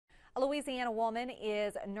A Louisiana woman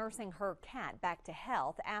is nursing her cat back to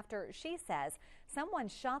health after she says someone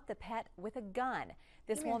shot the pet with a gun.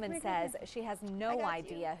 This woman says she has no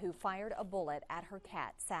idea who fired a bullet at her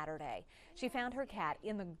cat Saturday. She found her cat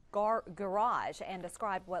in the garage and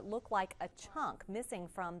described what looked like a chunk missing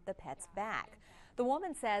from the pet's back. The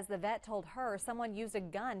woman says the vet told her someone used a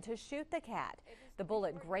gun to shoot the cat. The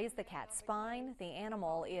bullet grazed the cat's spine. The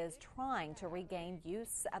animal is trying to regain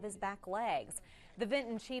use of his back legs. The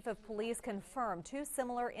Vinton chief of police confirmed two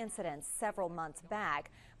similar incidents several months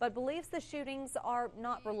back, but believes the shootings are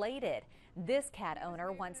not related. This cat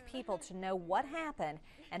owner wants people to know what happened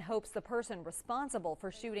and hopes the person responsible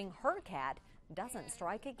for shooting her cat doesn't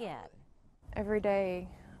strike again. Every day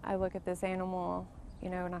I look at this animal,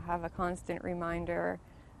 and I have a constant reminder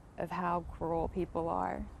of how cruel people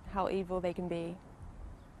are, how evil they can be.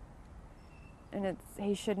 And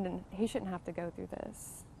he shouldn't have to go through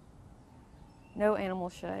this. No animal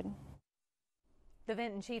should. The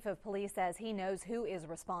Vinton chief of police says he knows who is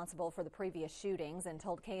responsible for the previous shootings and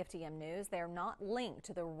told KFDM News they're not linked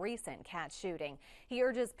to the recent cat shooting. He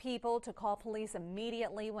urges people to call police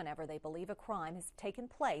immediately whenever they believe a crime has taken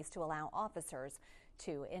place to allow officers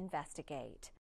to investigate.